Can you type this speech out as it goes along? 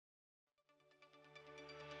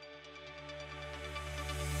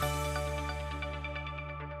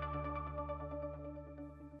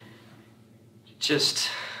Just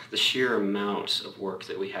the sheer amount of work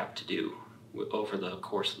that we have to do over the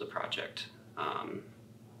course of the project.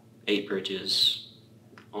 8 bridges,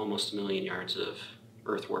 almost 1,000,000 yards of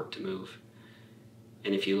earthwork to move.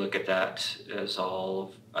 And if you look at that as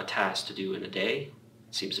all a task to do in a day,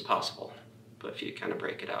 it seems impossible. But if you kind of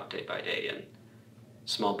break it out day by day in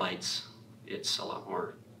small bites, it's a lot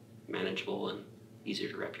more manageable and easier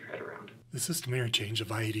to wrap your head around. The System Interchange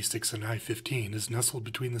of I-86 and I-15 is nestled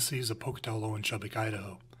between the cities of Pocatello and Chubbuck,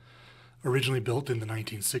 Idaho. Originally built in the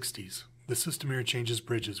 1960s, the System Interchange's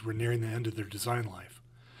bridges were nearing the end of their design life.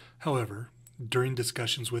 However, during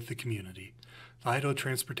discussions with the community, the Idaho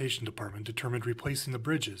Transportation Department determined replacing the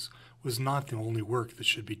bridges was not the only work that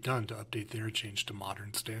should be done to update the interchange to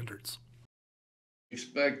modern standards. We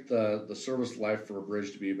expect the service life for a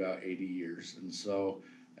bridge to be about 80 years. And so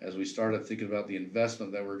as we started thinking about the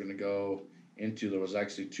investment that we're going to go into, there was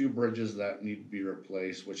actually 2 bridges that need to be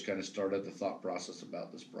replaced, which kind of started the thought process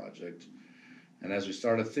about this project. And as we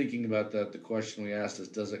started thinking about that, the question we asked is,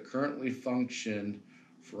 does it currently function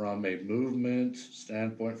from a movement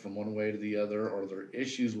standpoint from one way to the other, or are there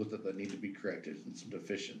issues with it that need to be corrected and some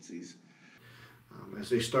deficiencies? As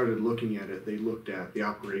they started looking at it, they looked at the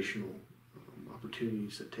operational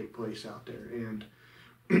opportunities that take place out there, and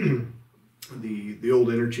the old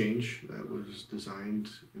interchange that was designed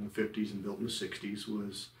in the 50s and built in the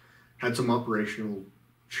 60s had some operational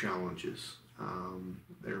challenges.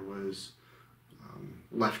 There was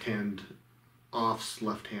left-hand offs,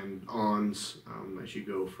 left-hand ons as you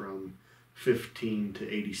go from 15 to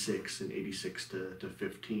 86 and 86 to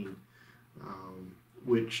 15,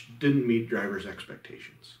 which didn't meet drivers'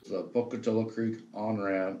 expectations. The Pocatello Creek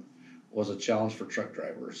on-ramp was a challenge for truck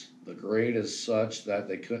drivers. The grade is such that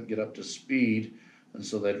they couldn't get up to speed, and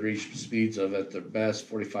so they'd reach speeds of, at their best,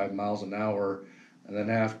 45 miles an hour, and then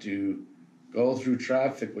have to go through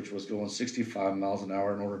traffic, which was going 65 miles an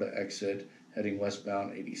hour in order to exit, heading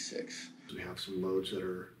westbound 86. We have some loads that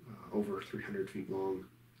are over 300 feet long,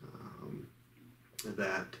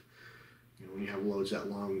 that, when you have loads that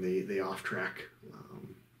long, they off track,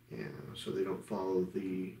 and so they don't follow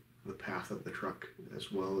the path of the truck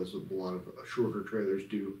as well as a lot of shorter trailers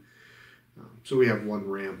do. So we have one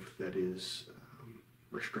ramp that is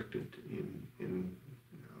restricted in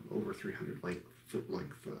over 300 foot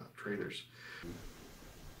length trailers.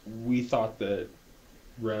 We thought that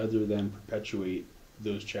rather than perpetuate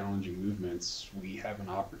those challenging movements, we had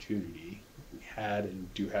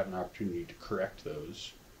and do have an opportunity to correct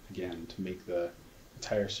those, again, to make the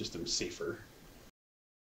entire system safer.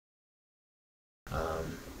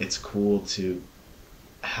 It's cool to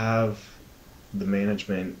have the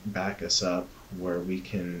management back us up where we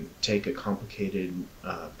can take a complicated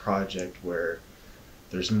project where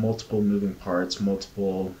there's multiple moving parts,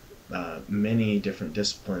 many different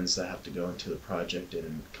disciplines that have to go into the project,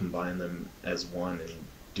 and combine them as one and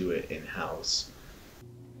do it in-house.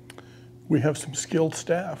 We have some skilled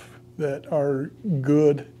staff that are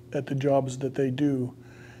good at the jobs that they do,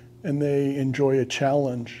 and they enjoy a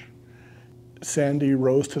challenge. Sandy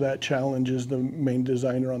rose to that challenge as the main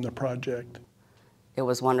designer on the project. It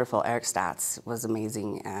was wonderful. Eric Statz was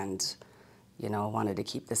amazing, and wanted to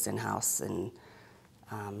keep this in-house. And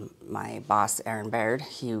my boss, Aaron Baird,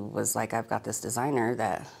 he was like, I've got this designer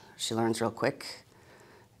that she learns real quick.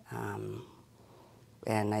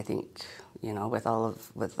 And I think, with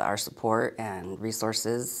our support and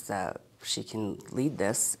resources, that she can lead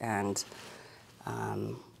this. And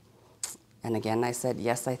again, I said,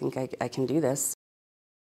 yes, I think I can do this.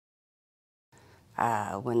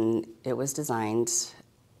 When it was designed,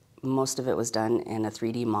 most of it was done in a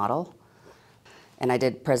 3D model. And I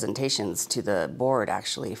did presentations to the board,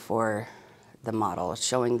 actually, for the model,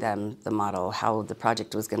 showing them the model, how the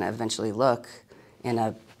project was going to eventually look in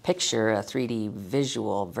a picture, a 3D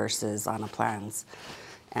visual versus on a plans.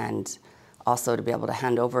 And also to be able to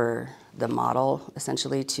hand over the model,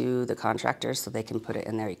 essentially, to the contractors so they can put it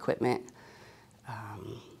in their equipment.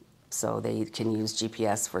 So they can use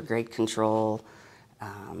GPS for grade control,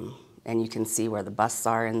 and you can see where the busts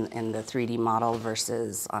are in the 3D model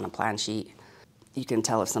versus on a plan sheet. You can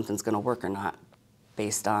tell if something's going to work or not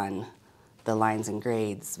based on the lines and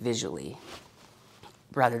grades visually,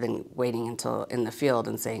 rather than waiting until in the field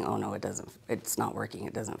and saying, oh no, it's not working,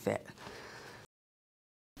 it doesn't fit.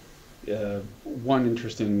 One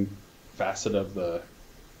interesting facet of the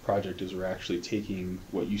project is we're actually taking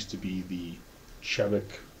what used to be the Chubbuck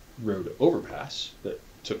Road overpass that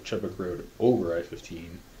took Chubbuck Road over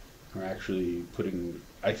I-15. We're actually putting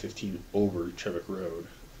I-15 over Chubbuck Road.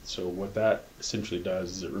 So what that essentially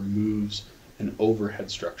does is it removes an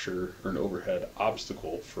overhead structure or an overhead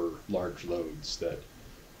obstacle for large loads that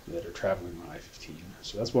that are traveling on I-15.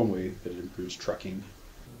 So that's one way that it improves trucking.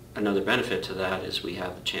 Another benefit to that is we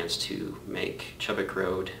have a chance to make Chubbuck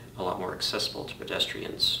Road a lot more accessible to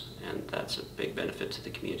pedestrians, and that's a big benefit to the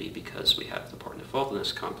community because we have the Port Neuf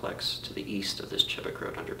Wilderness Complex to the east of this Chubbuck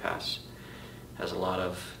Road underpass. It has a lot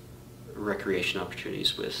of recreation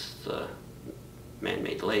opportunities with the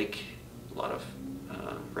man-made lake, a lot of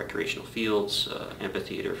recreational fields,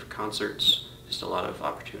 amphitheater for concerts, just a lot of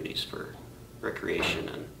opportunities for recreation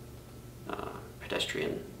and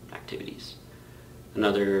pedestrian activities.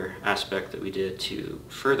 Another aspect that we did to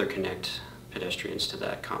further connect pedestrians to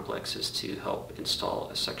that complex is to help install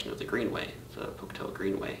a section of the Greenway, the Pocatello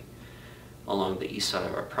Greenway, along the east side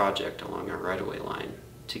of our project, along our right-of-way line,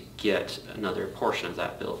 to get another portion of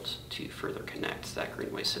that built to further connect that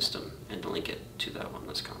Greenway system and link it to that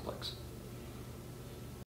wellness complex.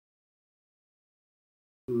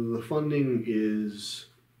 The funding is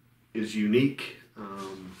unique.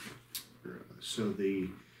 So the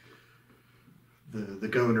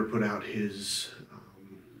governor put out his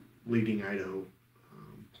Leading Idaho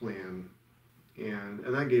plan, and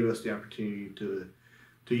that gave us the opportunity to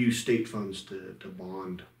use state funds to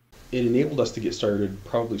bond. It enabled us to get started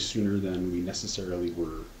probably sooner than we necessarily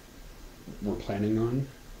were planning on.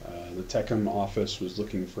 The Techum office was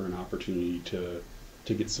looking for an opportunity to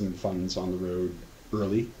get some funds on the road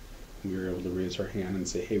early. We were able to raise our hand and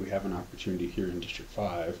say, hey, we have an opportunity here in District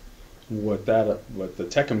 5. What the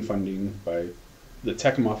Techum funding, by the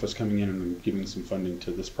Techum office coming in and giving some funding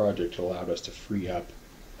to this project, allowed us to free up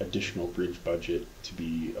additional bridge budget to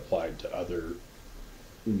be applied to other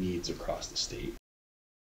needs across the state.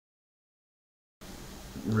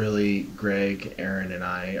 Really, Greg, Aaron, and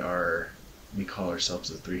I we call ourselves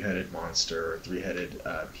a three-headed monster or three-headed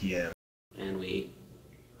PM. And we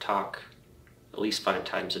talk at least 5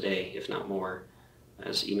 times a day, if not more,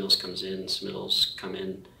 as emails comes in, submittals come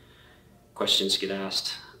in, questions get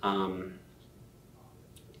asked.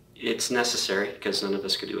 It's necessary because none of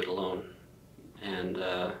us could do it alone. And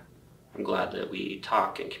I'm glad that we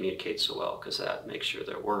talk and communicate so well, because that makes sure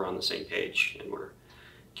that we're on the same page and we're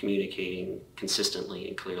communicating consistently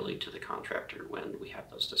and clearly to the contractor when we have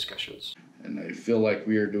those discussions. And I feel like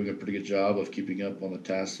we are doing a pretty good job of keeping up on the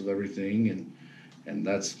tasks of everything, and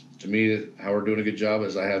that's, to me, how we're doing a good job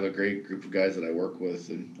is I have a great group of guys that I work with,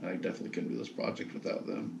 and I definitely couldn't do this project without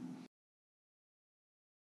them.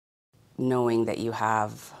 Knowing that you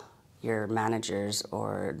have your managers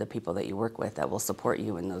or the people that you work with that will support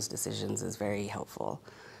you in those decisions is very helpful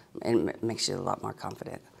and makes you a lot more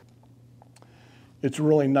confident. It's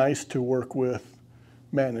really nice to work with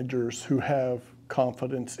managers who have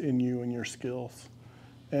confidence in you and your skills,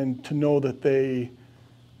 and to know that they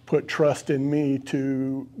put trust in me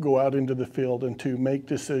to go out into the field and to make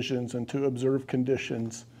decisions and to observe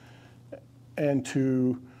conditions and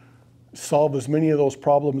to solve as many of those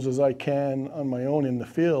problems as I can on my own in the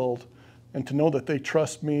field, and to know that they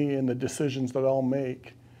trust me in the decisions that I'll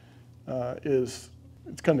make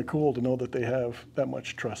it's kind of cool to know that they have that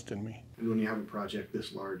much trust in me. And when you have a project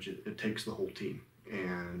this large, it takes the whole team,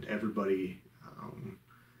 and everybody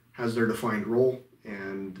has their defined role,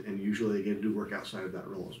 and usually they get to do work outside of that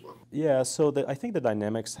role as well. Yeah, so I think the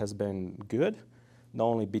dynamics has been good, not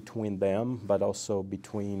only between them, but also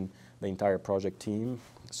between the entire project team.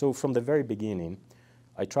 So from the very beginning,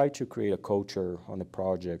 I tried to create a culture on the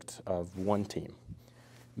project of one team,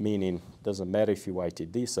 meaning doesn't matter if you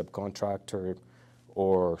ITD, subcontractor,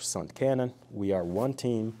 or Sunt Cannon, we are one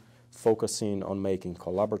team focusing on making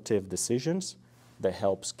collaborative decisions that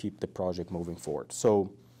helps keep the project moving forward. So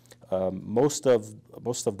most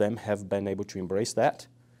of them have been able to embrace that,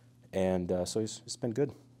 and so it's been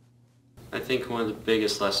good. I think one of the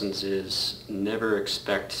biggest lessons is never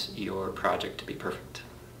expect your project to be perfect.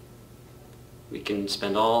 We can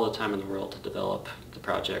spend all the time in the world to develop the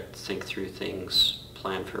project, think through things,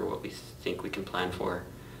 plan for what we think we can plan for,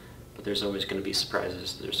 but there's always going to be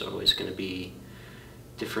surprises. There's always going to be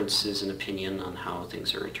differences in opinion on how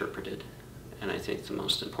things are interpreted. And I think the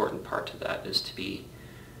most important part of that is to be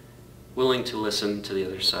willing to listen to the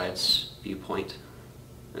other side's viewpoint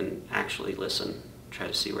and actually listen, try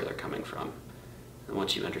to see where they're coming from. And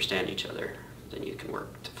once you understand each other, then you can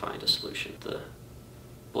work to find a solution. The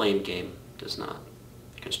blame game does not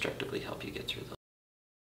constructively help you get through those.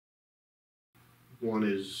 One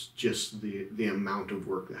is just the amount of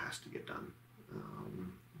work that has to get done.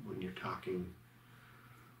 When you're talking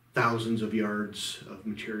thousands of yards of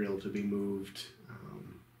material to be moved,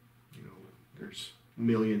 there's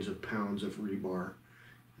millions of pounds of rebar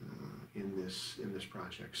in this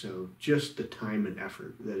project. So just the time and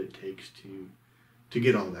effort that it takes to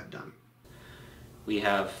get all that done. We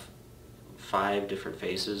have 5 different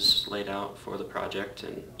phases laid out for the project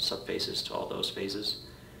and subphases to all those phases.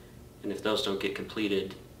 And if those don't get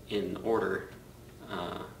completed in order,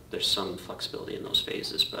 there's some flexibility in those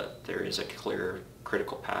phases, but there is a clear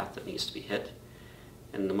critical path that needs to be hit.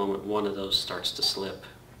 And the moment one of those starts to slip,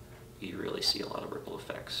 you really see a lot of ripple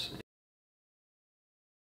effects.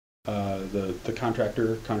 The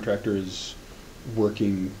contractor is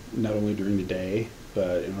working not only during the day,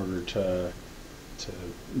 but in order to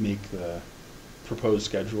make the proposed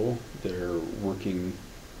schedule, they're working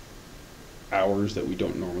hours that we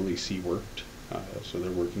don't normally see worked. So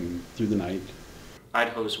they're working through the night.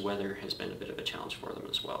 Idaho's weather has been a bit of a challenge for them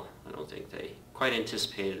as well. I don't think they quite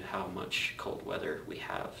anticipated how much cold weather we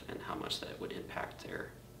have and how much that would impact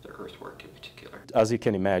their earthwork in particular. As you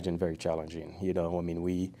can imagine, very challenging. I mean,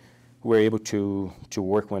 we're able to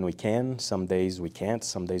work when we can. Some days we can't.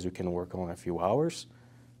 Some days we can work only a few hours.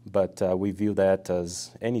 But we view that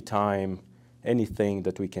as anything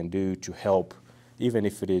that we can do to help, even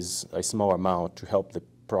if it is a small amount, to help the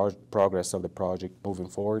progress of the project moving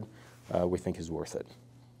forward, we think is worth it.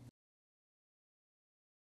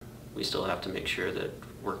 We still have to make sure that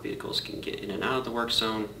work vehicles can get in and out of the work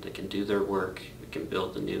zone, they can do their work, we can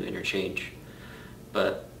build the new interchange.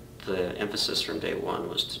 But the emphasis from day one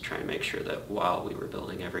was to try and make sure that while we were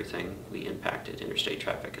building everything, we impacted interstate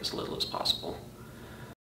traffic as little as possible.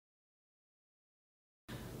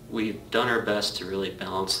 We've done our best to really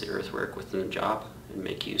balance the earthwork within the job and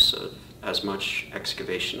make use of as much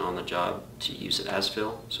excavation on the job to use it as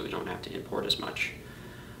fill, so we don't have to import as much.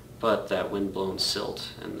 But that wind-blown silt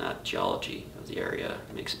and that geology of the area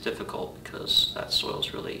makes it difficult because that soil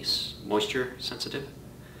is really moisture sensitive.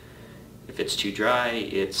 If it's too dry,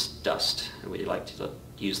 it's dust, and we like to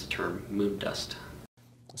use the term moon dust.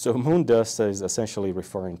 So moon dust is essentially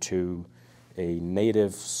referring to a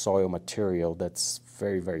native soil material that's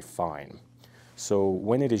very, very fine. So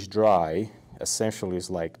when it is dry, essentially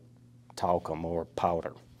it's like talcum or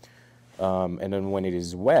powder. And then when it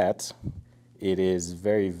is wet, it is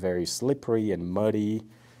very, very slippery and muddy.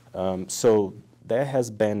 So there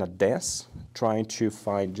has been a dance trying to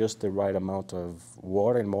find just the right amount of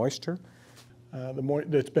water and moisture.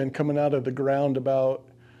 That's been coming out of the ground about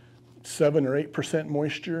 7 or 8%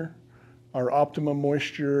 moisture. Our optimum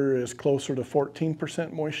moisture is closer to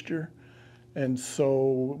 14% moisture. And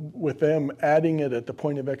so with them adding it at the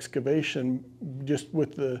point of excavation, just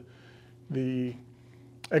with the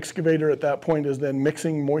excavator at that point is then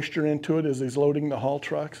mixing moisture into it as he's loading the haul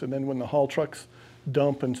trucks. And then when the haul trucks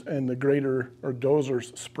dump and the grader or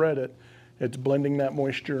dozers spread it, it's blending that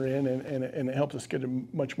moisture in and it helps us get a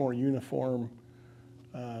much more uniform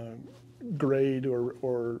grade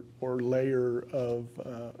or layer of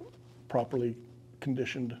properly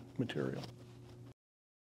conditioned material.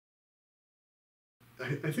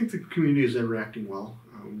 I think the community is ever acting well.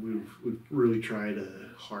 We've really tried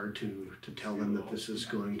hard to tell them that this is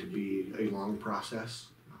going to be a long process,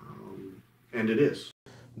 and it is.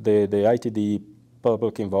 The ITD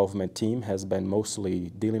public involvement team has been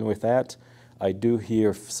mostly dealing with that. I do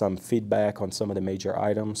hear some feedback on some of the major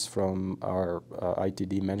items from our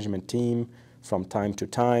ITD management team from time to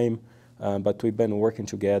time, but we've been working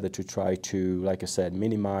together to try to, like I said,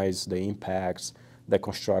 minimize the impacts that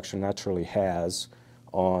construction naturally has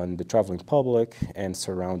on the traveling public and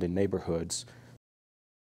surrounding neighborhoods.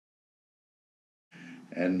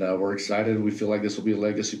 And we're excited. We feel like this will be a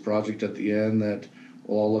legacy project at the end that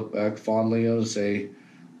we'll all look back fondly and say,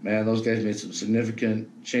 man, those guys made some significant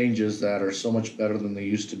changes that are so much better than they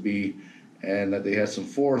used to be, and that they had some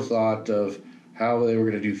forethought of how they were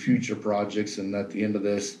going to do future projects. And at the end of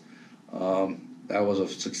this, that was a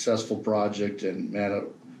successful project, and man, it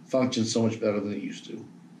functions so much better than it used to.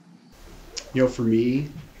 For me,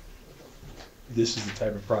 this is the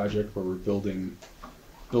type of project where we're building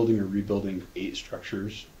or rebuilding 8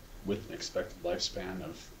 structures with an expected lifespan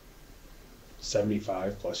of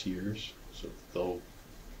 75 plus years. So they'll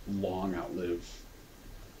long outlive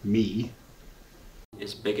me.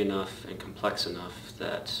 It's big enough and complex enough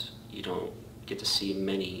that you don't get to see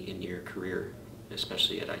many in your career,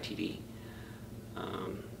 especially at ITD.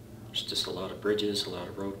 There's just a lot of bridges, a lot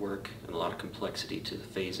of road work, and a lot of complexity to the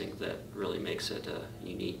phasing that really makes it a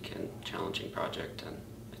unique and challenging project, and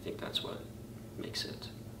I think that's what makes it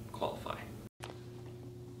qualify.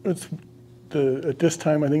 At this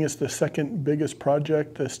time, I think it's the second biggest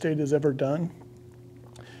project the state has ever done.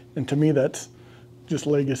 And to me, that's just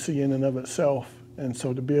legacy in and of itself. And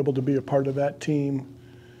so to be able to be a part of that team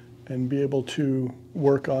and be able to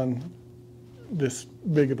work on this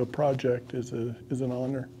big of a project is an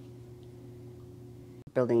honor.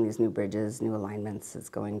 Building these new bridges, new alignments is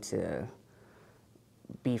going to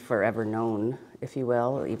be forever known, if you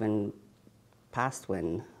will, even past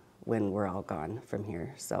when we're all gone from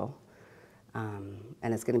here. So,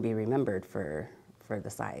 and it's going to be remembered for the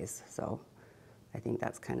size. So I think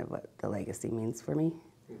that's kind of what the legacy means for me.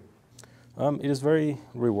 It is very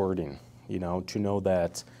rewarding, you know, to know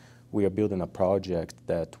that we are building a project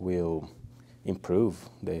that will improve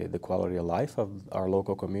the quality of life of our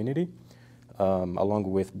local community, along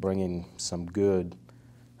with bringing some good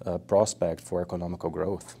prospect for economical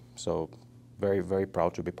growth. So very, very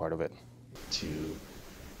proud to be part of it. To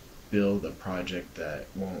build a project that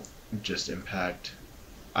won't just impact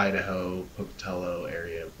Idaho, Pocatello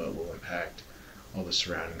area, but will impact all the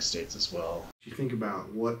surrounding states as well. If you think about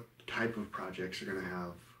what type of projects are going to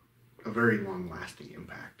have a very long-lasting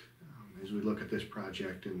impact, as we look at this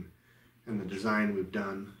project and the design we've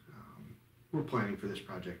done, we're planning for this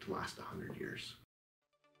project to last 100 years.